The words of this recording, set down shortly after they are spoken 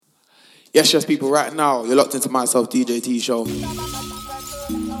Yes, people, right now, you're locked into myself, DJ T Show.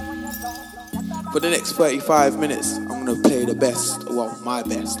 For the next 35 minutes, I'm going to play the best, well, my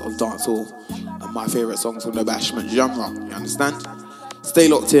best of dancehall and my favourite songs from the bashment genre, you understand? Stay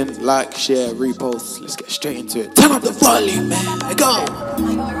locked in, like, share, repost, let's get straight into it. Turn up the volume, man, let go! Are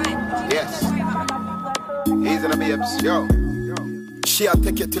you alright? Yes. Easy on the babes, yo. She'll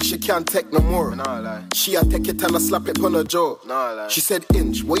take it till she can't take no more. No lie. She'll take it and I slap it on her jaw. No lie. She said,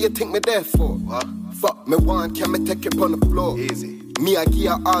 Inch, what you think me there for? What? Fuck me one, can me take it on the floor? Easy. Me I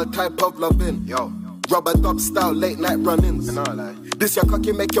give her all type of loving. Yo. Rubber dub style, late night run-ins. No lie. This your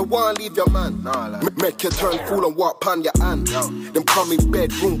cocky make you want leave your man. No lie. Make you turn fool and walk pan your hand. Yo. Them call me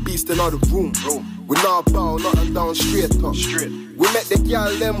bedroom beast in all the room. We not bow, nothing down straight up. Straight. We make the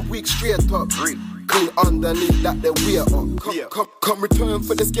girl them weak straight up. Great. Clean underneath that they wear up. Come return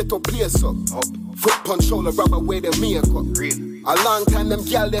for this ghetto place up. Foot punch shoulder rub away the makeup. A long time them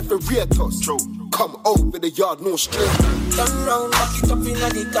gal left for rate us. Come over the yard, no straight. Turn round, back it up inna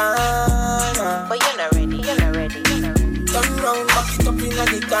the corner. But you're not ready, you're not ready, you're not ready. Turn round, back it up inna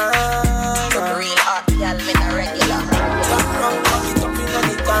the corner. Real hot gal, me not regular. Turn round, back it up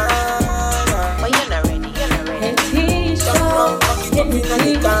inna the corner. But you're not ready, you're not ready. Turn round, back it up inna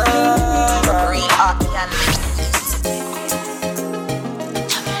the corner. Real hot gal.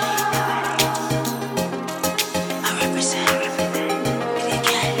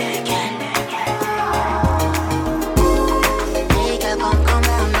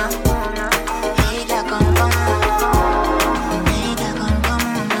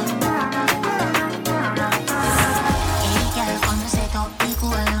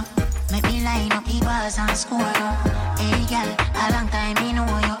 And school, hey girl, a long time me know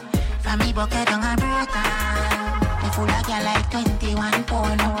you. From me bucket down a brutal. Me full of girl like 21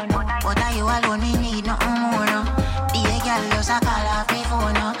 porno. But are you alone, me need nothing more no. Be a girl, just a call off me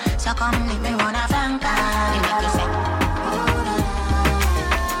phone no. So come let me run a flanker. Me make you say,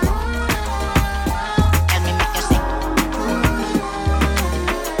 tell me make you say,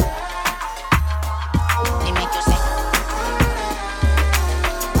 me make you say.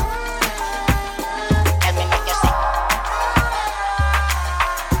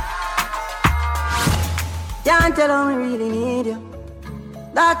 Can't tell how me really need you.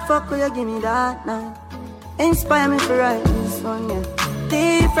 That fuck will you give me that night. Inspire me to write this one, yeah.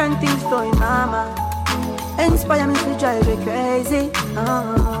 Different things flowing my mind. Inspire me to drive you crazy,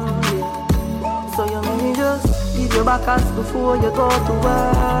 yeah. So you may just give your back as before you go to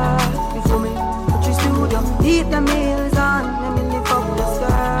work. Before me put your studio, keep the meals on. Let me lift up the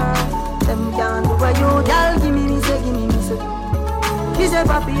skirt. Them can't do what you. Y'all give me say, give me say. He say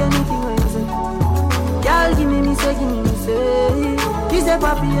papi anything when you say. Y'all give me say. He say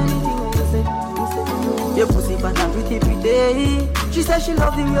papi anything when you say. Your pussy fat and pretty. She said she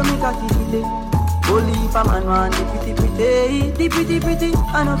love the way me cocky pretty. Only if a man want the pretty. The pretty, I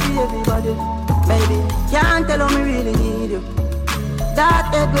know for everybody. Baby, can't tell how me really need you. That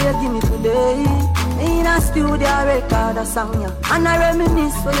head where you give me today. In a studio record a song, yeah. And I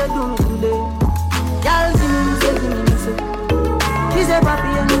reminisce what you do me today. Y'all give me say. She say papi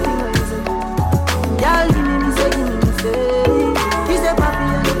anything when you say. Y'all give me say. He say papi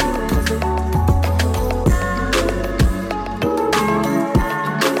anything when you say.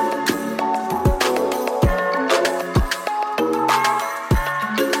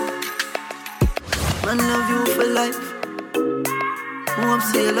 Man love you for life. Hope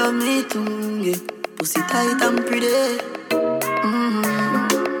say you love me too, yeah. Pussy tight and pretty.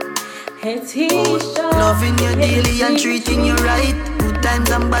 Loving you daily and treating you right. Good times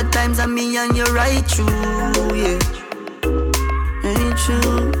and bad times and me and you right true, yeah. Ain't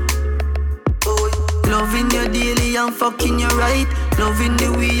true. Loving you daily and fucking you right. Loving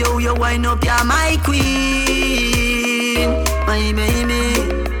the way you wind up, you're my queen, my baby.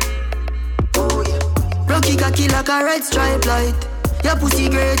 Rocky cocky like a red stripe light. Your pussy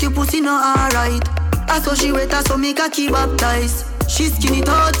great, your pussy not alright. I saw she wet, I saw me cocky baptized. She skin it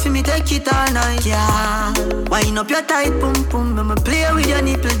out for me, take it all night, yeah. Wind up your tight pum pum, I'ma play with your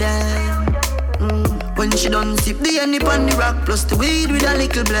nipple there. When she done sip the honey on the rock, plus the weed with a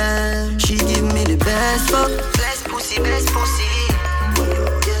little blend. She give me the best fuck, best pussy, best pussy.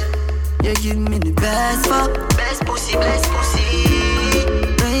 You give me the best fuck, best pussy, baby.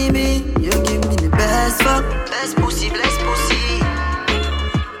 You give me the best fuck, best pussy, bless pussy.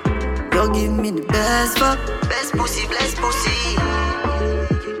 You give me the best fuck, best pussy, bless pussy.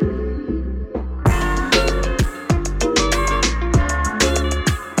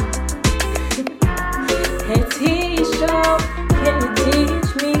 Hey T-Show, can you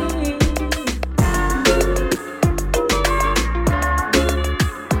teach me?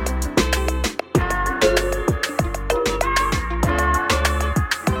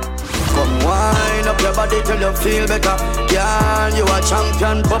 body till you feel better. Girl, you a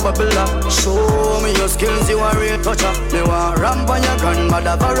champion, bubbler. Show me your skills, you a real toucher. Me want ramp on your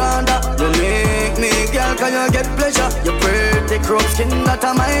grandmother veranda. You make me, girl, can you get pleasure? Your pretty crop skin, that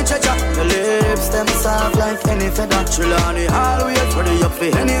a my treasure. Your lips, them soft like any feather. Chill on the hallway, for the up for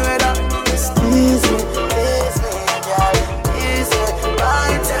any weather. Just tease me, girl, tease me.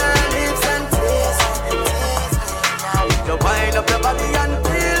 Bite your lips and tease me, girl. You wind up your body and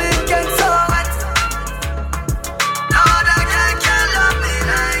feel it get so wet. No other girl can love me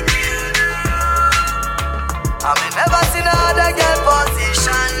like you do. I mean, never seen another girl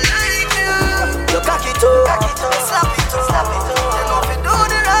position like you. You cock it up, slap it up. You know if you do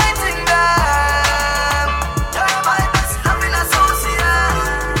the right thing, damn. You're my best loving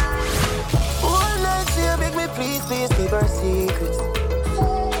associate. All night she make me please keep her secrets.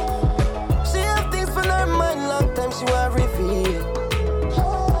 She have things for her mind, long time she want reveal.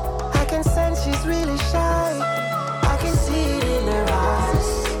 I can sense she's really shy. I can see it in her eyes.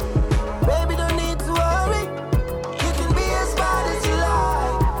 Baby, don't need to worry. You can be as bad as you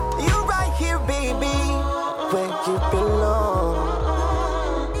like. You right here, baby, where you belong.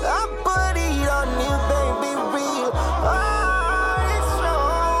 I put it on you, baby, real. Oh, it's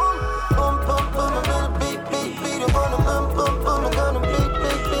strong. Boom, boom, boom, a little beat. You're gonna boom, boom, boom. It's gonna beat.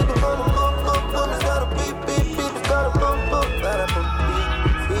 You're gonna boom, boom, boom. It's gonna beat. It's gonna boom, boom, gotta boom, beat.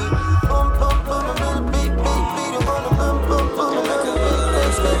 Boom, boom, boom, a little beat. You're gonna boom, boom, boom. It's gonna beat.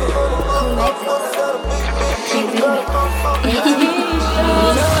 It's gonna boom, boom, boom. It's gonna beat. It's gonna boom, boom. You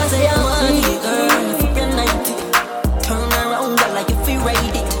know I say I want you, girl. If you're 90, turn around, girl, like if you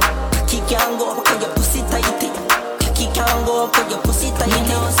ride it. Kick can't go up 'cause your pussy tighty. Kick can't go up 'cause your pussy tighty. You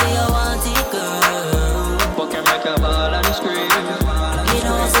know I say I want it, girl. Fuck you, make a ball and scream. You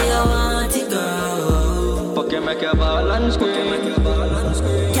know I say I want it, girl. Fuck you, make a ball and scream.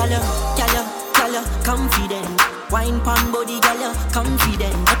 Girl, you confident. Wine pan body, girl, you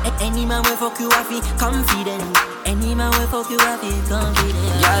confident. Any man will fuck you happy, confident. Any man will fuck you happy,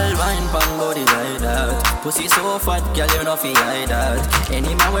 confident. Girl, wine pan body like that. Pussy so fat, girl, you know fi hide that.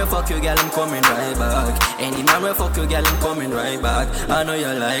 Any man will fuck you, girl, I'm coming right back. Any man will fuck you, girl, I'm coming right back. I know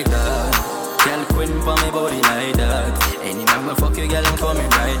you like that. Girl, queen for me body like that. Any man will fuck you, girl, I'm coming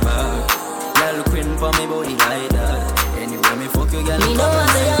right back. Girl, queen for me body like that. Anyway, me fuck you, girl, I'm Me know I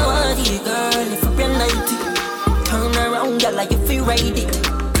say I coming want you, girl. If you're 90, turn around, girl, like if you ride it.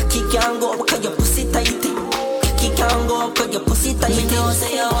 Kick can't go up 'cause your pussy tighty. Kick can't go up 'cause your pussy tighty. Me know I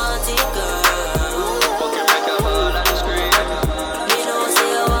say I want it, girl. Fuck you, make a ball and scream. Me know I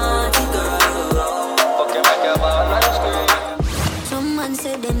say I want it, girl. Fuck you, make a ball and scream. Some man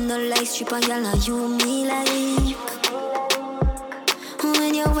say them no like stripper, girl, and you me like.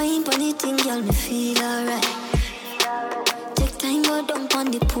 When you wine pon the thing, girl, me feel alright. Take time, go down pon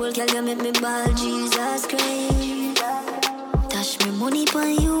the pool, girl, you make me ball, Jesus Christ. Dash me money pon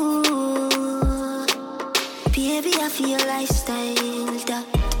you, baby, I feel your lifestyle that.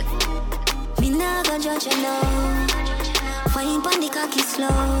 Me nah go judge you now. Wine pon the cocky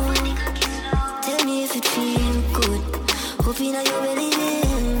slow. Tell me if it feel good. Hoping that you believe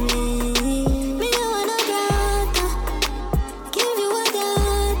in me. Me no wanna gata. Give you a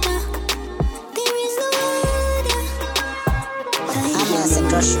data. There is no other. I'm gonna say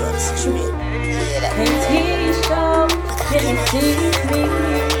crossroads. Can't teach them, can't teach me.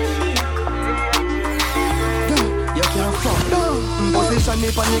 You can't fuck down. Position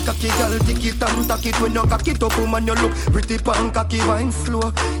it on your cocky, girl. Tick it and tack it. When you cock it up, woman, you look pretty pan cocky. Wine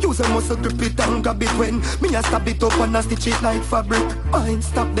slow. Use a muscle grip it and grab it. When me a stab it up and a stitch it like fabric. Wine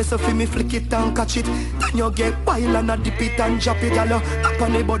stop this so for me flick it and catch it. Then you get wild and a dip it and drop it, girl. Up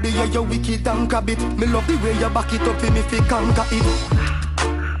on the body, yeah, you wicked and grab it. Me love the way you back it up for me fi conquer it.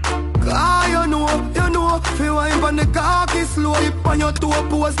 Ah, you know, feel wine on the cocky slow. Hip on your toe,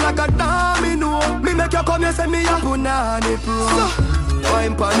 pose like a domino. Me make you come, you say me a punani pro.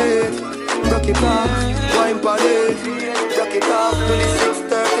 Wine pan it, rock it off. Wine pan it, rock it off. To the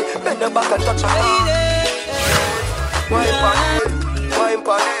 6:30, bend the back and touch your back. Wine pan it,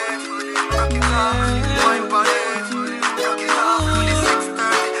 rock it off. Wine pan it, rock it off. To the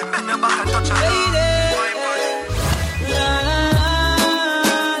 6:30, bend the back and touch your back.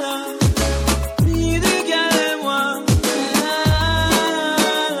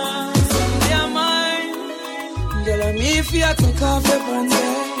 If you take off your pants,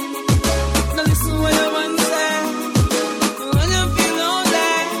 now listen what you want to say. When you feel lonely,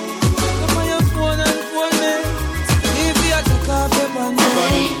 come on your phone and phone me. If you take off your pants,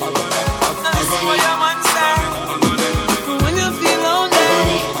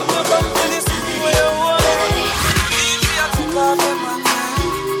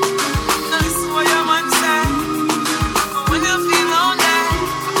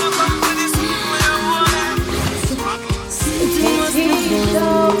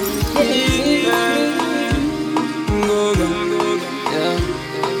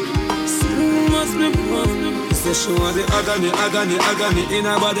 she want the agony in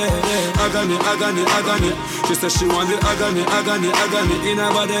her body. Agony. She said she want the agony in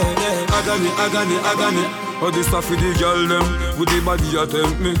her body. Agony. Oh, this stuff with the girl them, with the body you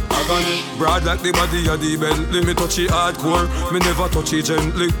tempt me. Agony. Broad like the body of the Bentley. Me touch it hardcore, me never touch it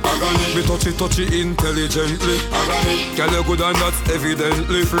gently. Agony. Me touch it intelligently. Agony. Girl you good and that's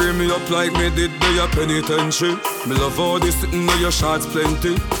evidently. Free me up like me did the penitentiary. Me love all this sitting on your shots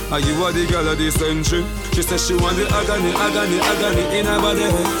plenty. And you are the girl of the century. She said she want the agony in her body.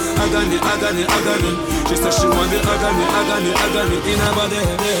 Agony. She said she want the agony in her body.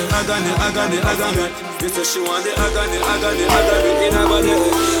 Agony. She said she want the agony in her body.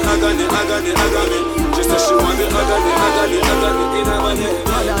 Agony. She said she want the agony in her body.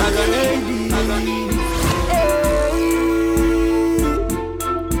 Agony.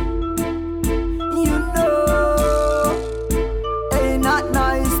 You know, ain't not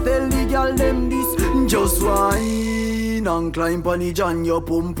nice. Tell the girl them this. Just wine and climb on the John. Your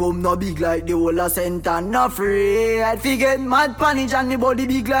pum no big like the whole of St. and not afraid. Forget mad panic John, the body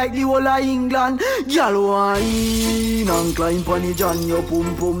big like the whole of England. Girl wine and climb on the John. Your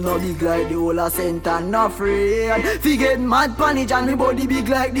pum no big like the whole of St. and not afraid. Forget mad panic John, the body big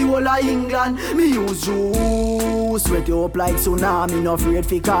like the whole of England. Me use you, sweat you up like tsunami. No afraid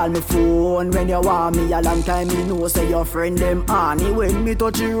fi call me phone when you want me. A long time me know say your friend them honey. When me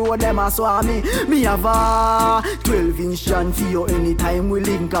touch the road them a swam me. Me have a 12-inch shan for you anytime we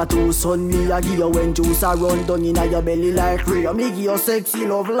link a two son. Me a give you when juice a run down inna your belly like rain. Me give you sexy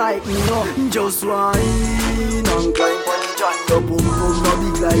love like me no. Just wine and climb on the John. Your pum no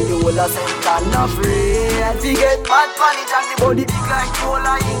big like the whole of St. and not afraid. Forget mad panic and the body big like the whole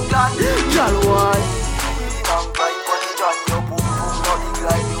of England. Girl wine and climb on the John. Your pum no big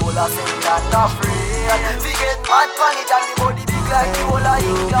like the whole of St. and not afraid. Forget mad panic and the body big like the whole of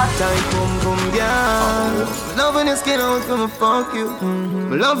England. Tight pum girl, loving your skin out from a fuck you.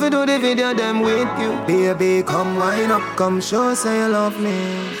 Me love you do the video them with you. Baby, come wind up, come show say you love me.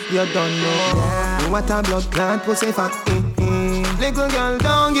 You don't know what a blood clot pussy fat. Little girl,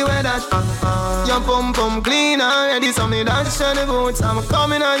 don't give away that. Your pum clean already, so me that shiny boots. I'm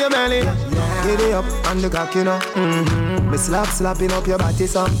coming on your belly. Get it up on the cock, you know. Me slapping up your body,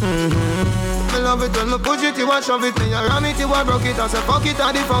 so. Me love it when me push it, you a shove it. Me a ram it, you a broke it. I say fuck it,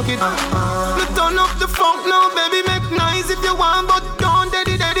 I fuck it. Me turn up the funk now, baby, make nice if you want, but don't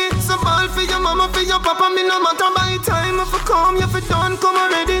daddy. So ball for your mama, for your papa, me no matter by time. If I come, if I don't come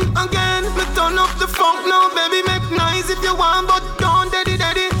already. Again, me turn up the funk now, baby, make nice if you want, but don't daddy.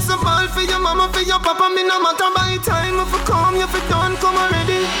 So ball for your mama, for your papa, me no matter by time. If I come, if I don't come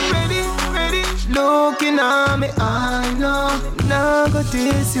already. Ready. Looking at me, I know now go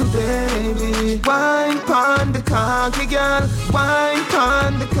diss you, baby. Wine pon the cocky girl, wine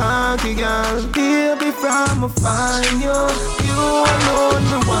pon the cocky girl. Baby, from a find you alone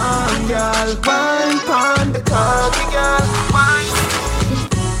the one girl. Wine pon the cocky girl, wine.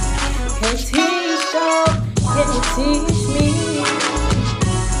 Hey Tisha, can you teach me?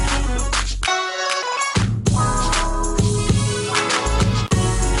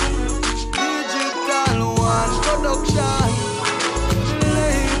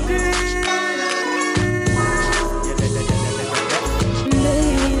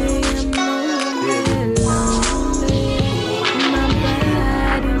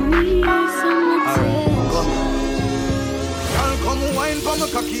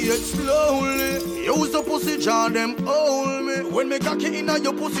 Cocky it slowly. Use the pussy jar them hold me. When me cocky inna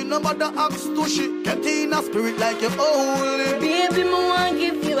your pussy, no matter ask to shit. Get in a spirit like you holy. Baby, me want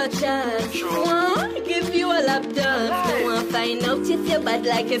give you a chance. Sure. Want give you a lap dance. I want find out if you're bad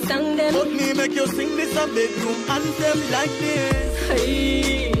like a song them. But me make you sing this a bedroom anthem like this.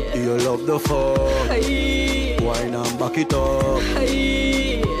 Hey, you love the fuck. hey, Wine and back it up.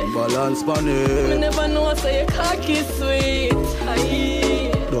 hey. Balance pan Me it. never know say your cocky sweet. Hey,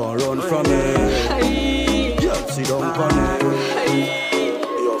 Don't run from it. hey, Yeah, sit down pan it. hey.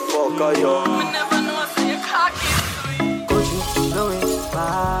 You fucker, yo. Me never know say your cocky sweet. Gucci, Louis,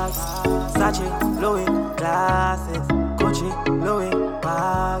 bags, Sachi, Louis, glasses, Gucci, Louis,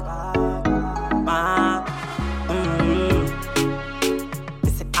 bag,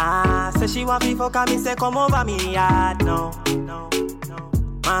 say she want me fuck and me say come over me yard no.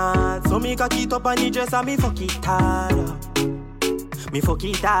 Man, so me cock it up on the dress and me fuck it hard up. Me fuck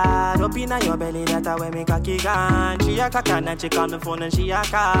it hard up inna your belly, that's where me cocky gone. She a cock and she call me phone and she a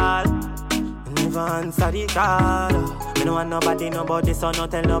call. Never answer the call. Me no want nobody, so no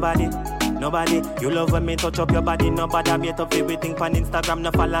tell nobody. Nobody, you love when me touch up your body. Nobody beat up everything pan Instagram.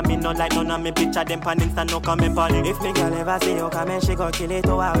 No follow me, no like none of me picture them pan Insta. No comment pan it. If me girl ever see you come and she go kill it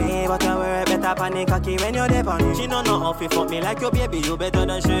away. But you wear better panic cocky when you're there on it. She don't know how to fuck me like your baby. You better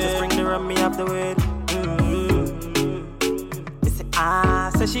than she. Just bring the rum me up the way.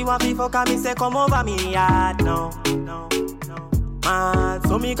 Say she want me fuck me say come over me yard. No. Man,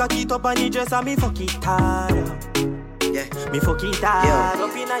 so me cock it up and he dress and me fuck it hard. Yeah, me fuck it hard.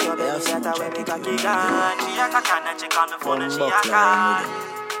 Up inna your belly, that's where me cock it on. She a cock and she call me phone and she a call.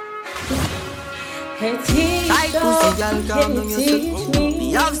 Hey, teach me. Me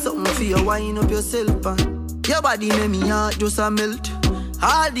have something for you, wind up yourself and your body make me heart just a melt.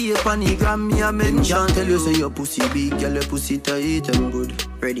 All the panigram me a mention. Tell you say your pussy big, girl your pussy tight and good.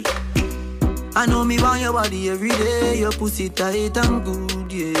 Ready? I know me want your body every day. Your pussy tight and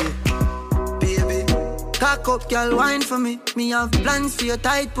good, yeah. Baby, cock up, girl, wine for me. Me have plans for your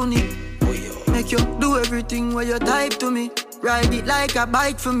tight pony. Make you do everything where you type to me. Ride it like a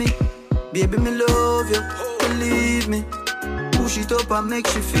bike for me. Baby, me love you, believe me. Push it up and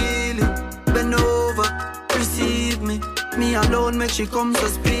make you feel it. Bend over, receive me. Me alone make she come so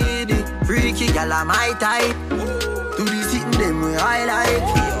speedy. Freaky girl, I'm my type. Do the sitting them way I like.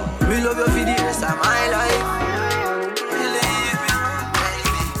 Me love you for the rest of my life. Believe me,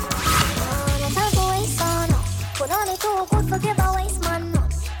 baby. Let's have a waste on us. Put on it too good for give a waste man.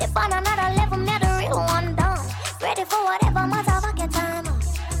 If on another level, me the real one done. Ready for whatever motherfucking time.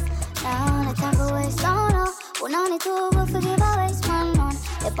 Now let's have a waste on us. Put on it too good for give a waste man.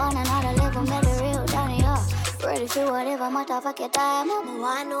 If on another level, me the real done, yeah. Ready for whatever motherfucking time. I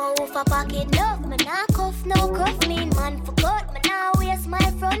wanna know if I pocket love. Me nah cuff, no cuff. Mean man for good. Me nah waste my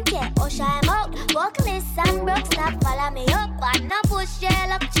front yet. Oh, shine out. Vocalist and broke stop. Follow me up. And now push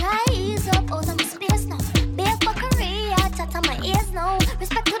gel up. Try ease up. Out of my space now. Big fuckery. I chat on my ears now.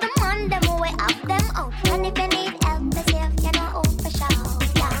 Respect to the man. Them away off them out. And if you need help, me say if you know for sure.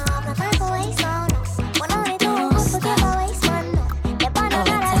 Yeah, I'm not time for waste on us. When I do good for give a waste man. They ban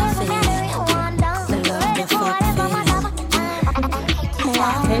another level.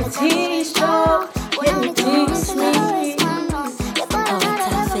 Hey, teach me.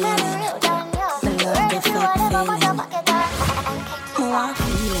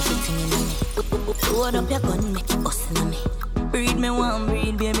 Load up your gun, make it bust in me. Breed me one,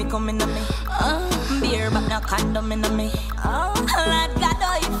 breed, baby, come in me. Beer, but no condom in me. Lord God,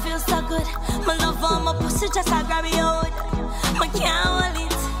 oh, you feel so good. My love on my pussy, just I grab it out. I can't hold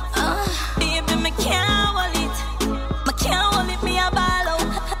it. Baby, me can't hold it. I can't hold it, me a ball out.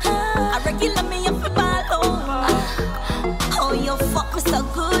 I regular me up a ball out. Oh, you fuck me so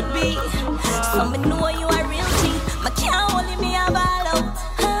good, B. So me know you are real G. I can't hold it, me a ball out.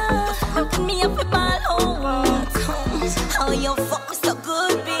 You fuck me up a ball out. Oh, you fuck me so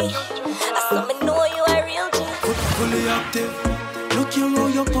good, B. So me know you are real G. Fully active. Look you roll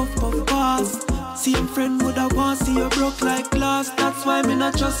your puff pass. Same friend would have want see you broke like glass. That's why me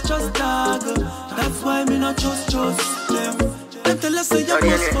not trust dog. That's why me not trust them. Them tell us say you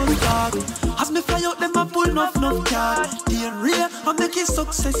must dog. As me fly out them a pull enough card. The real I'm making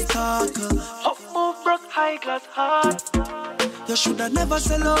success talk. Up move broke high glass heart. You shoulda never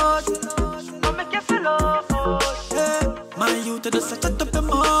sell out. I make you sell out. Yeah, my youth just a chat up your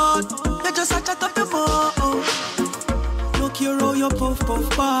mouth. You just a chat up your mouth. Look you roll your puff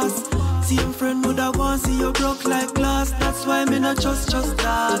pass. Same friend would have want see you broke like glass. That's why me not trust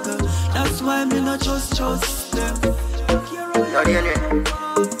dog. That's why me not trust them. Not in it.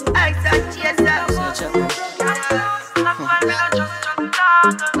 I said cheers up. That's why me not trust dog.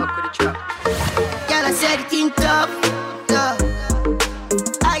 Fuck with the trap. Girl, I said it in top.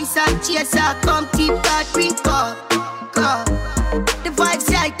 I said cheers up. Come keep that drink up. The vibes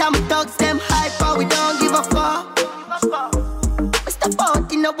right, I'm thugs them hype, but we don't give a fuck. Step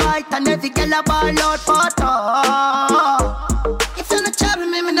out in the white and every girl a ball out for talk. If you not trouble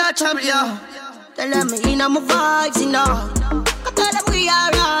me, me not trouble you. Tell them me in my vibes, you know. I tell them we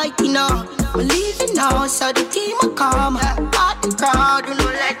alright, you know. We're leaving now, so the team will come. Part the crowd, you know,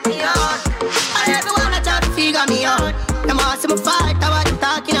 let me out. And everyone I try to figure me out. Them all see me fight, that's what I'm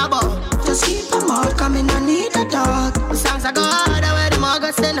talking about. Just keep them out, coming, I need a dog. The songs I go hard, I wear them all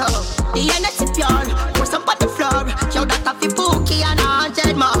go send up. The energy pure, pour some on the floor. Yo, that a fi Pookie and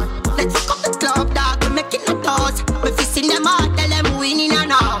 100 more. Let's fuck up the club, dog, we making the toast. We fisting them out, tell them winning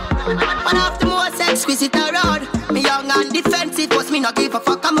and all. One of the most exquisite around. Me young and defensive, but me not give a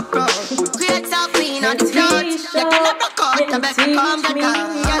fuck, I'm a pro. Create some clean on the floor. You cannot block out, I bet you come get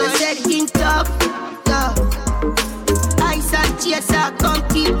out. Girl, I said it in top, ice and chaser, come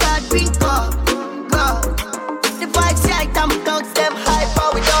keep that drink up. The vibes right, I'm thugs them hype,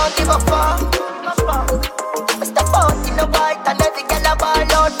 but we don't give a fuck.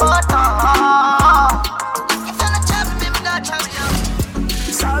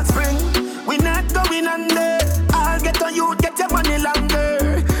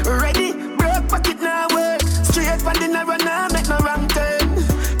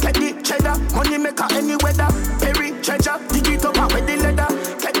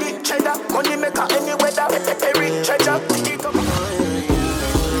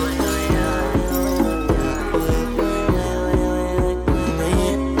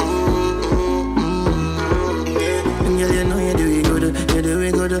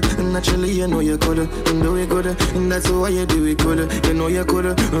 naturally, you know you coulda, and do it coulda, and that's why you do it coulda. You know you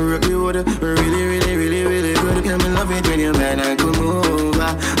coulda, really woulda, really good. Yeah, me love it when you bend and come over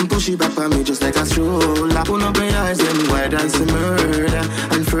and push it back on me just like a stroller. Pull up your eyes and wide and some murder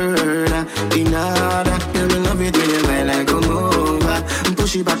and further in order. Yeah, me love it when you bend and come over and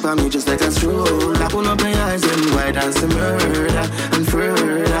push it back on me just like a stroller. Pull up your eyes and wide and some murder and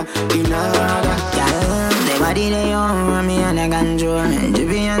further in order. The body they own me and I control.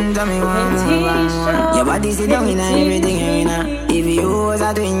 Drippy and tell me one more. Your body sit down in everything you winner. If you was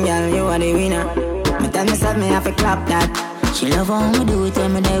a twin girl, you are the winner. Me tell myself me have to clap that. She love how me do it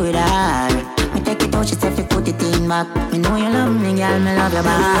when me there with her. Me take it out, she said fi put it in back. Me know you love me, girl, me love you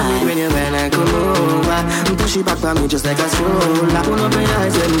back. When you bend and come over and push it back on me just like a stroller. Pull up your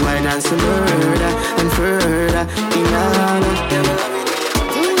eyes and wide and some murder and further in order. Yeah, me love it.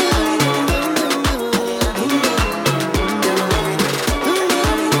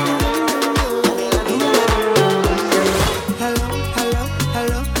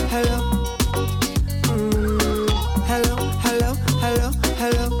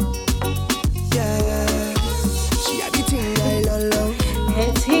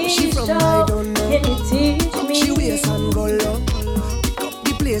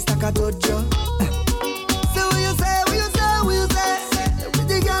 Like a dojo. So what you say, what you say, what you say?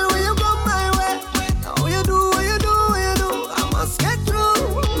 Pretty girl, when you come my way, now what you do, what you do, what you do, I must get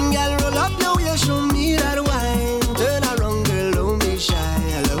through. Girl, roll up now, you show me that wine. Turn around, girl, don't be shy.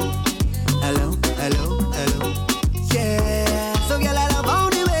 Hello, hello, hello, hello. Yeah. So girl, I love how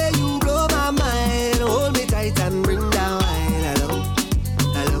the way you blow my mind. Hold me tight and bring that wine. Hello,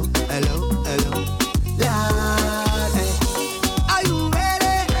 hello, hello, hello. Lord, hey. Are you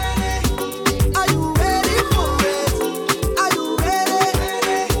ready? Are you ready for it? Are you ready?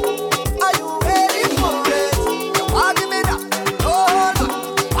 Are you ready for it? You want give me that? Hold on,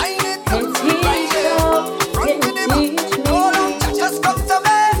 wind it up, wind it up, run to the back. Hold on, just come to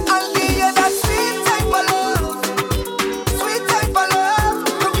me and give you that sweet type of love, sweet type of love.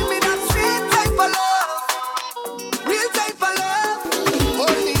 You give me that sweet type of love, real type of love.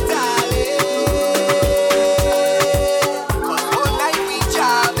 Hold me, darling, 'cause all night we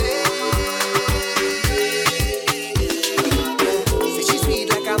jamming. Say she sweet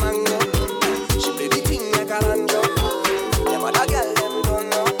like a mango, she play the thing like a banjo. Them other girl them don't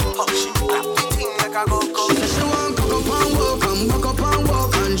know how she rap the thing like a go-go. She said she want cock up and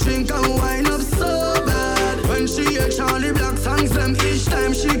walk and drink and wine up so bad. When she hear Charlie Black songs, them each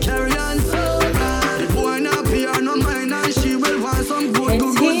time she carry on so bad. The boy not pay her no mind and she will want some good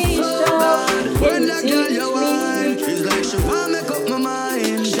so bad. When that girl you wine, it's like she want make up my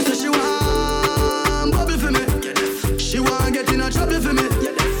mind. She said she want bubble for me, she want get in a trouble for me.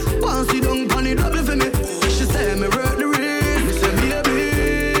 Want sit down pon the double for me. She say me work the race, me say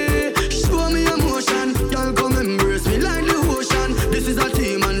baby, show me emotion. Y'all come embrace me like the ocean. This is a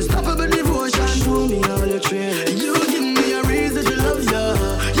team unstoppable devotion. Show me all your traits. You give me a reason to love ya.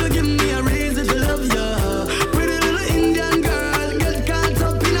 You give me a reason to love ya. Pretty little Indian girl, get caught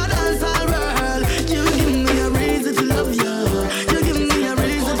up in a dancehall world. You give me a reason to love ya. You give me a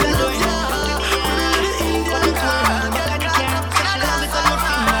reason to love ya. Pretty little Indian girl, get caught up in a dancehall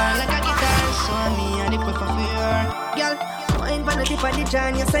world. Girl, wine for the tip of the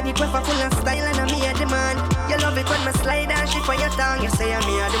John. You say the quiver full of style and me a the man. You love it when me slide and shit for your tongue. You say I'm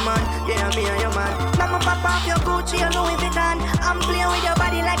me a the man, yeah me a your man. Now me pop off your Gucci and Louis Vuitton. I'm playing with your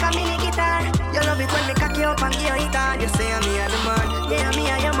body like a mini guitar. You love it when me cock you up and give you it on. You say I'm me a the man, yeah me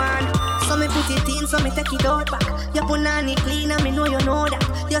a your man. So me put it in, so me take it out back. Your punani clean and me know you know that.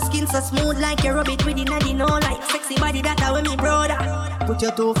 Your skin so smooth like you rub it with the nutty know like sexy body that I with me brother. Put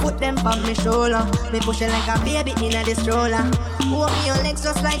your 2 foot them on me shoulder. Me push you like a baby in a the stroller. Walk me your legs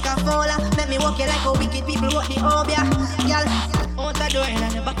just like a fowler. Let me walk you like a wicked people walk the obia. Girl, out the door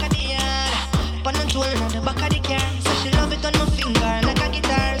and the back of the yard. Pon and tool and the back of the car. So she love it on my finger like a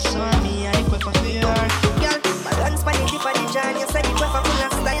guitar. So me I equip for her. Girl, balance by the tip of the John. You say the quiver full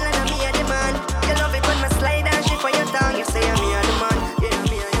of style and me a the man. You love it when me slide and shit for your tongue. You say me a the man, yeah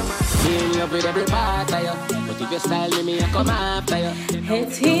me a your man. Me in love with every part of you. But if you style me, I come after you. Now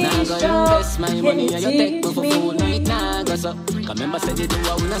go invest my money and you take me for food. No, it nah go so. Cause remember said you do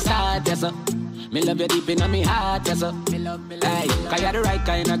I wanna start, yes so. Me love you deep in my heart, yes so. Hey, cause you're the right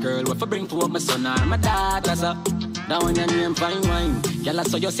kind of girl. What for bring for my son or my daughter, so. That one your name fine wine. Girl, I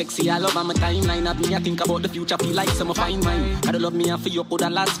saw you sexy all over my timeline. Have me, I think about the future, feel like some fine wine. Gotta love me and for you coulda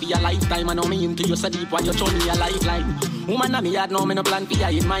last for your lifetime. I know me into you so deep while you show me a lifeline. Woman, I'm here, no me no plan for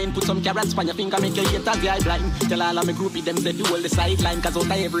you in mind. Put some carrots on your finger, make your haters the eye blind. Tell all of me groupie them say do all the sideline. Cause out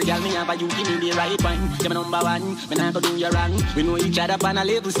of every girl me have a you give me the right wine. You're my number one, me not go do you wrong. We know each other on a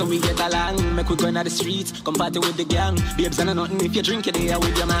level so we get along. Make we go into the streets, come party with the gang. Babes and nothing if you drink it there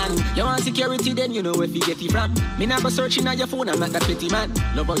with your man. You want security then you know where you get it from. Me not go searching on your phone, I'm not that pretty man.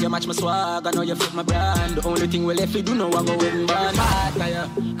 Love how you match my swag, I know you fit my brand. The only thing we left we do know I go with and burn.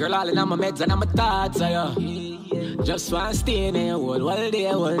 Girl all in on my meds and I'm a thoughts of you. Just want to stay in here all day,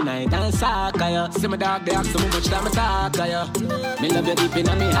 all night and sock of you. See my dog, they ask so much time I talk of you. Me love you deep in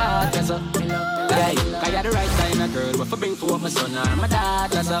my heart, so. Hey, cause you're the right kind of girl. What for bring for my son or my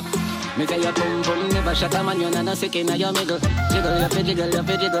daughter, so. Me say your boom boom never shut a man, you're not sick in your miggle. Jiggle, you fi jiggle, you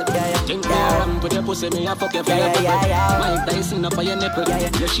fi jiggle. Drink your rum, put your pussy, me a fuck you for your pepper. Mike Tyson up for your nipple.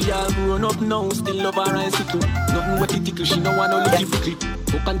 Yeah, she all grown up now, still love her and sickle. Nothing what it tickle, she no want no licky pickle.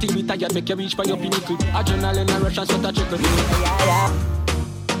 Hook until we tired, make you reach for your pinnacle. Adrenaline and rush and sweat a trickle.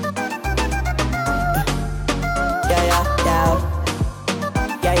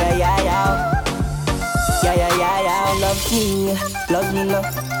 Love me, love.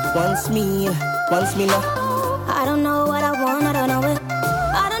 Wants me, love. I don't know what I want, I don't know it.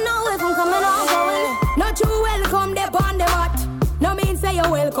 I don't know if I'm coming or going. Not you welcome, they on the mat. No mean say you're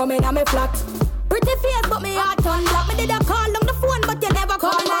welcome in my flat. Pretty face, but me heart on black. Me did a call on the phone, but you never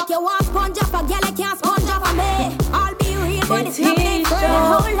call me like you want sponge off a girl, I can't sponge off of me. I'll be real, but it's not me.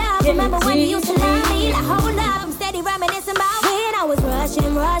 Hold up, remember when you used to love me? Like hold up, I'm steady reminiscing about when I was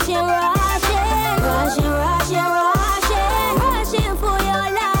rushing for your loving, rushing for your loving,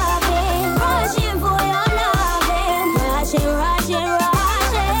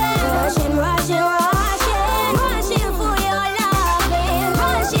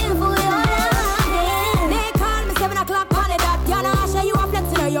 rushing for your loving. They call me 7 o'clock on the dot. Y'all know Asha, you a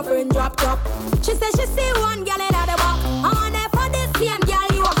flexing or your friend drop. She said she see one girl in the walk. On there for this same girl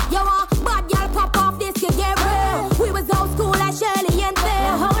you want bad girl pop off this you get real. We was old school like Shirley and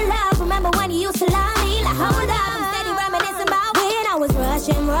Phil. Hold up, remember when you used to love me? Like hold up, I'm steady reminiscing about when I was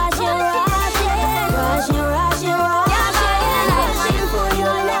rushing for your loving, rushing for your loving.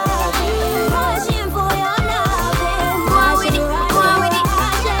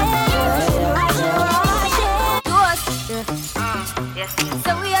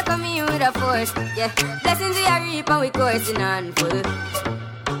 So we are coming with a force, yeah. Blessings we are reap and we coursing on full.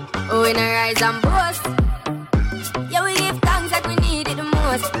 Oh, we not rise and boast. Yeah, we give thanks like we need it the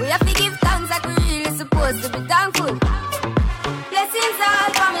most. We have to give thanks like we really supposed to be thankful. Blessings all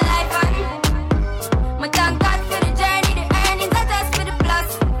for my life and my thank God for the journey, the earnings are just for the plus.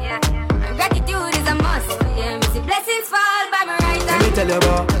 Yeah, and gratitude is a must. Yeah, me see blessings fall by my right hand. Let me tell you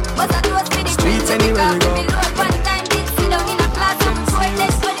about but I do us for the streets anywhere we go. One time did sit down in a class and before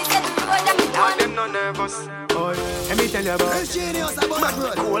let's go to set the road and me now them no nervous. Oh, yeah. Let me tell you about genius about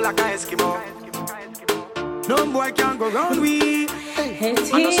road. Cool like a Eskimo. No boy can go round we. Hey,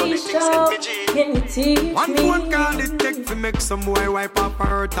 teacher, can you teach one me? One call it take to make some boy wipe up her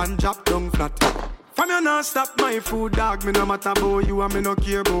hurt and drop down flat. From you not stop my food, dog. Me no matter about you and me no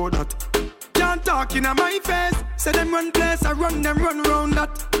care about that. Can't talk in my face. Say them run place, I run them run round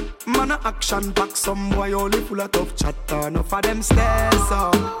that. Man a action back, some boy only full of tough chatter. Enough of them stairs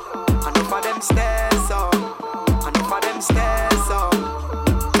up, enough of them stairs up, enough of them stairs up.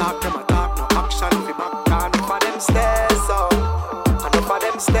 Talk them a talk, no action fi back. Enough of them stairs up, enough of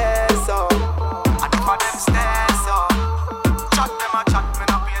them stairs up, enough of them stairs up. Chat them a chat, me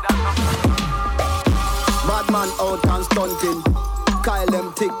no pay that no. Bad man out and stunting. Kyle them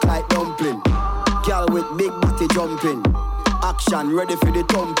tick like dumpling. Girl with big body jumping. Action ready for the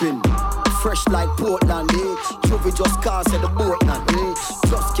thumping. Fresh like Portland, eh? Juvie just cast at the boat now, eh?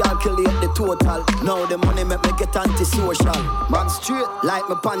 Just calculate the total. Now the money make me get antisocial. Man straight like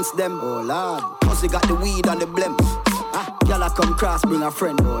my pants them, oh lord. Cause they got the weed and the blem. Girl I come cross bring a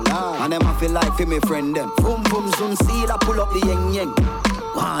friend, oh lord. And them I feel like for me friend them. Boom boom soon seal I pull up the yeng yeng.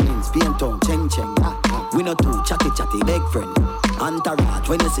 Warnings, paint town, cheng cheng. We not too chatty big friend. Entourage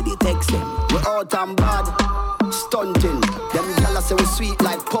when you see the text them. We out and bad, stunting. Them gyal say we sweet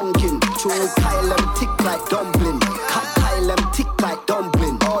like pumpkin. True Kyle them tick like dumpling. Kyle them tick like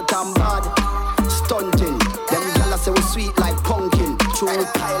dumpling. Out and bad, stunting. Them gyal say we sweet like pumpkin. True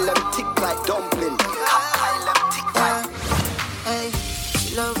Kyle them tick like dumpling. Kyle them tick like. Hey,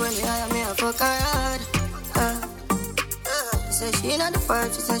 she love when me hire me a fuck her hard. She say she not the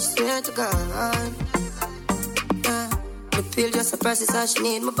first, she say she swear to God. The pill just suppresses how she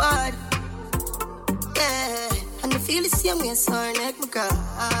need my body. Yeah, and the feel the same way, so her neck me cry.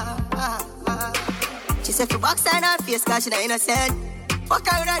 She said for box her in her face, cause she not innocent. Fuck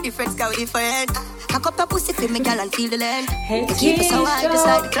her with her different, cause we different. Cock up her pussy for me, girl, and feel the land. They keep us so high, just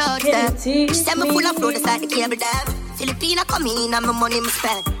like the clouds, them. She said me full of flow, just like the cable dam. Filipina come in, and my money me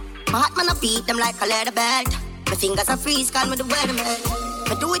spend. My heart man, I beat them like a leather belt. My fingers are freeze, call me the weatherman.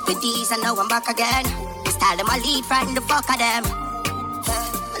 I do it with these, and now I'm back again. The style them I lead, frighten the fuck of them.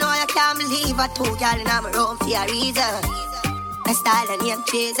 I know I can't believe I told y'all in my room for a reason. My style and name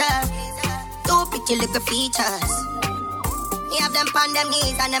chaser. Two pretty little features. Me have them on them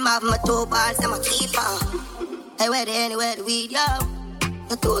knees and them have my two balls and my keeper. Hey, where they anywhere the weed, yo?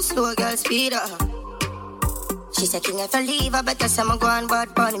 You're too slow, girl, speed up. She said, King, if I leave, I better say I'm going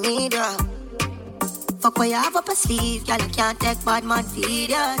bad bunny media. Fuck what you have up a sleeve, girl, you can't take bad man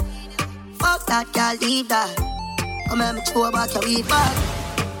feed, yeah. Fuck that, girl, leave that. Come here, me chew back your weed back.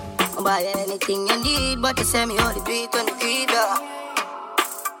 I'll buy anything you need, but you say me only do it when you greed, yeah.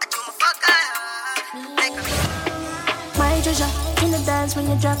 My treasure, in the dance when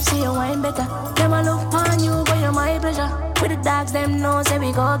you drop, see you wine better. Them I look upon you, but you're my pleasure. With the dogs, them know, say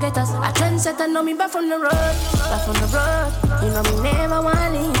we go get us. A trendsetter know me back from the road, back from the road. You know me never wanna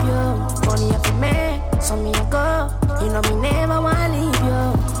leave you. Money up for me, so me a go. You know me never wanna leave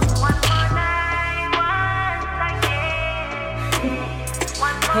you.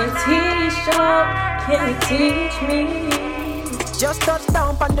 Hey T-Shop, can you teach me? Just touch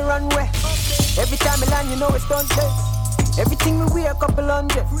down on the runway. Every time I land, you know it's done day. Everything we wear, a couple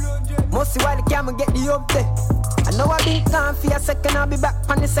hundred. Must see why the camera get the update. I know I've been gone for a second, I'll be back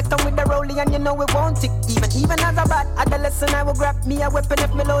on the second with the rolling, and you know it won't tick. Even as a bad adolescent, I will grab me a weapon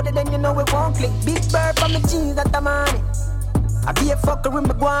if me loaded, then you know it won't click. Big bird from the jeans at the money. I be a fucker in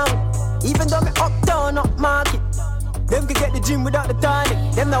my ground. Even though me uptown, up market. Them can get the gym without the tonic.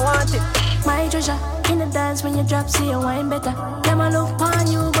 Them not want it. My treasure, in the dance when you drop, see you wine better. Them I look upon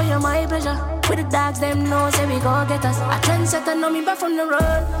you, but you're my pleasure. With the dogs, them know, say we go get us. A trendsetter know me back from the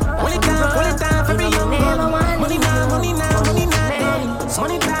road. Money time for every young girl. Money now, money now, money now.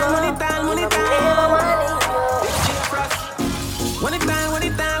 Money time, money time, money time. Money time, money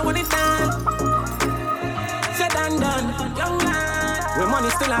time, money time. Said and done, young man. When money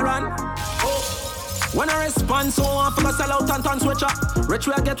still a run. When I respond, so I forgot sell out and turn switcher. Rich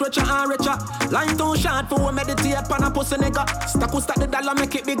will get richer and richer. Line too short for we meditate on a pussy nigga. Stack the dollar,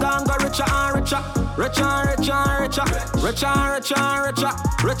 make it bigger and go richer and richer. Richer and richer and richer. Richer and richer and richer.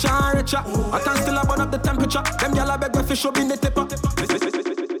 Richer and richer. I can still burn up the temperature. Them gyal beg me fish up in the tipper.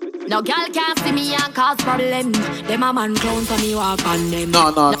 No girl can't see me and cause problem. Them a man clown for me walk on them.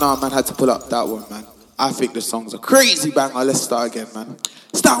 No, man, had to pull up that one, man. I think the song's a crazy banger. Let's start again, man.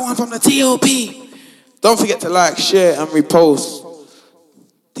 Start one from the T.O.P. Don't forget to like, share, and repost.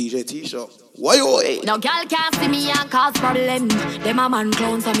 DJ T-Shop. Why you wait? No girl can't see me and cause problem. Them a man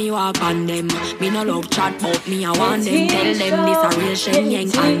clowns so me walk on them. Me no love chat but me I want them. Tell them this a real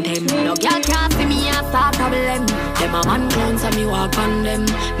Shenyang anthem. No girl can't see me and start problem. Them a man clowns so me walk on them.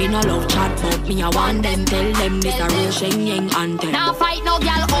 Me no love chat but me I want them. Tell them this a real Shenyang anthem. Now fight no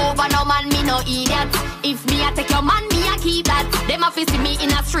girl over no man, me no idiot. If me a take your man, me a keep that. Them a fi see me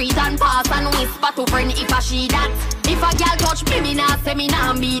in a street and pass and whisper to friend if I she that. If a girl touch me, me nah say me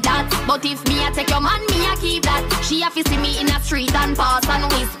nah be that. But if me a take your man, me a keep that. She a fi see me in a street and pass and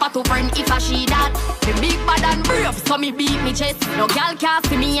whisper to friend if I she that. Me big bad and brave, so me beat me chest. No girl can't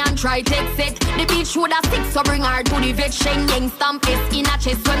see me and try take set. The bitch woulda stick, so bring her to the vet. Shenyang stamp S in a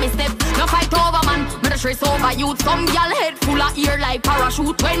chest when me step. No fight over man, me the stress over youth. Some girl head full of ear like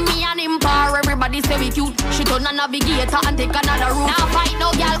parachute. When me and him par, everybody say we cute. She turn a navigator and take another route. Now fight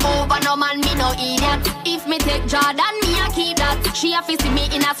no girl over no man, me no idiot. If me take Jordan, me a keep that. She a fi see me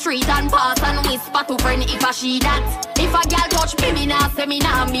in a street and pass and whisper to friend if I she that. If a girl touch me, me nah say me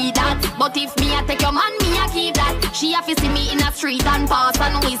nah be that. But if me a take your man, me a keep that. She a fi see me in a street and pass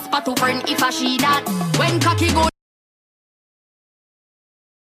and whisper to friend if I she that. When cocky good,